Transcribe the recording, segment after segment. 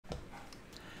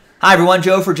Hi everyone,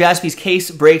 Joe for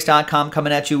JaspysCaseBreaks.com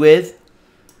coming at you with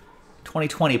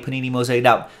 2020 Panini Mosaic.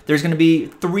 Now, there's going to be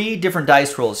 3 different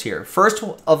dice rolls here. First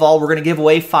of all, we're going to give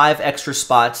away 5 extra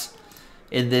spots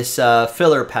in this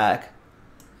filler pack.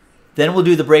 Then we'll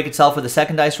do the break itself with the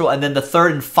second dice roll, and then the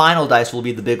third and final dice will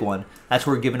be the big one. That's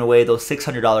where we're giving away those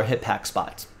 $600 hit pack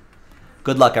spots.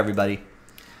 Good luck, everybody.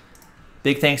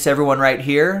 Big thanks to everyone right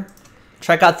here.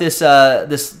 Check out this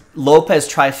this Lopez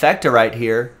trifecta right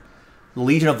here. The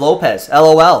Legion of Lopez,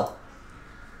 LOL,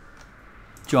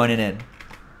 joining in.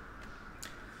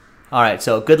 All right,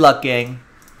 so good luck, gang.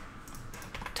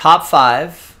 Top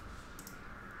 5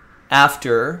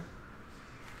 after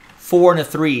 4 and a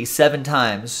 3 7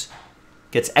 times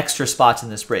gets extra spots in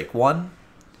this break. 1,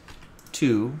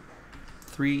 2,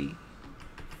 3,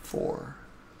 4,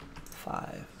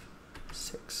 5,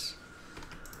 6,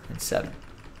 and 7.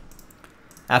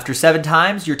 After 7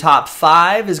 times, your top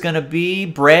 5 is going to be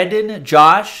Brandon,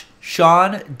 Josh,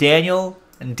 Sean, Daniel,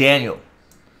 and Daniel.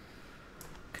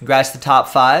 Congrats to the top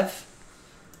 5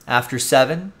 after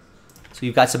 7. So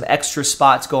you've got some extra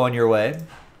spots going your way.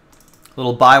 A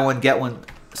little buy one, get one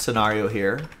scenario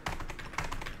here.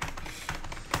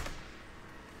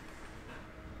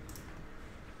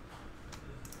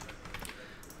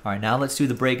 All right, now let's do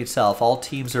the break itself. All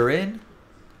teams are in.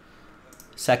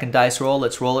 Second dice roll.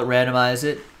 Let's roll it, randomize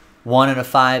it. 1 and a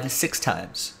 5 6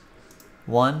 times.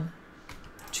 1,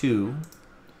 2,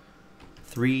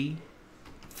 3,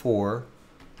 4,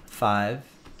 5,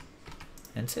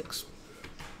 and 6.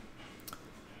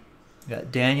 We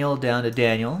got Daniel down to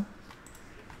Daniel.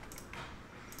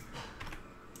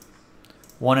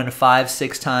 1 and a 5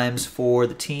 6 times for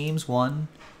the teams. 1,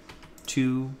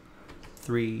 2,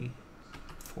 3,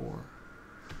 4,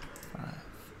 5,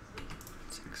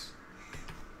 6.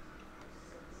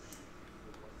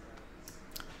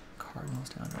 Cardinals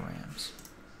down to Rams.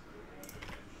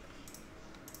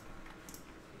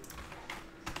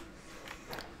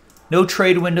 No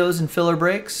trade windows and filler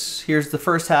breaks. Here's the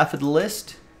first half of the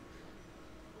list.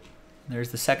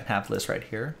 There's the second half list right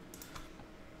here.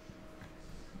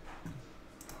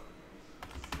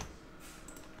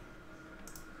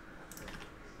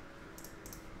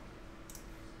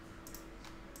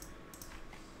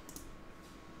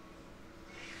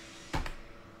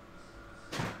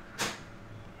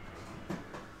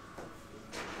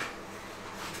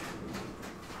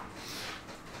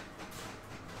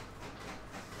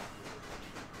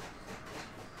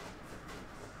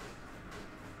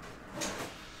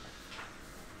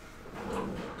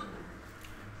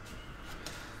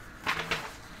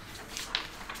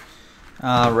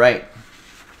 All right,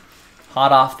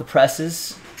 hot off the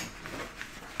presses.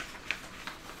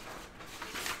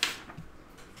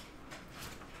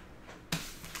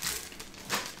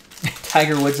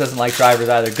 Tiger Woods doesn't like drivers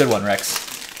either. Good one, Rex.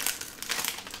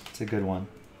 It's a good one.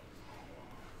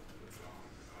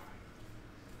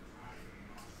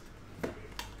 There's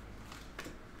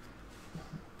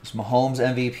Mahomes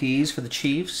MVPs for the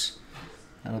Chiefs.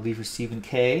 That'll be for Stephen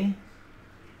K. And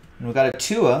we've got a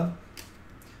Tua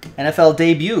NFL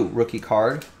debut rookie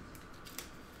card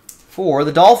for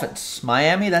the Dolphins.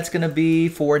 Miami, that's going to be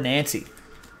for Nancy.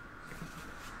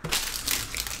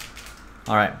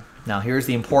 All right, now here's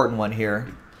the important one here.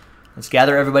 Let's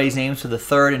gather everybody's names for the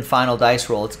third and final dice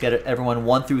roll. Let's get everyone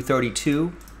 1 through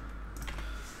 32.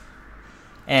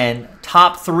 And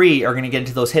top 3 are going to get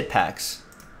into those hit packs.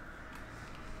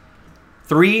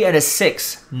 3 and a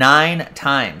 6, 9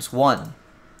 times. 1,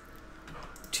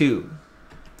 2,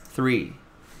 3,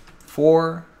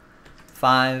 4,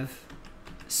 5,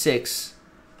 6,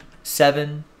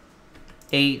 7,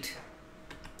 8,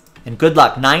 and good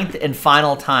luck. 9th and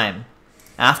final time.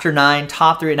 After 9,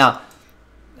 top 3. Now,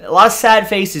 a lot of sad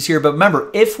faces here, but remember,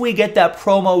 if we get that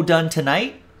promo done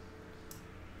tonight,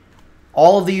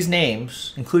 all of these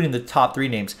names, including the top 3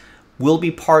 names, will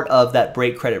be part of that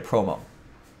break credit promo.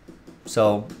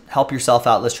 So help yourself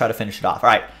out. Let's try to finish it off. All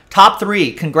right, top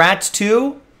 3. Congrats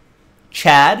to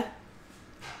Chad,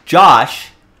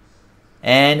 Josh,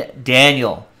 and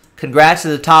Daniel. Congrats to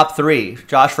the top 3.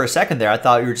 Josh, for a second there, I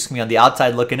thought you were just going to be on the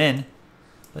outside looking in.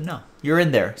 But no, you're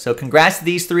in there. So congrats to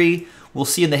these 3. We'll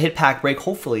see you in the hit pack break,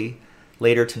 hopefully,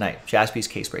 later tonight.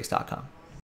 JaspysCaseBreaks.com.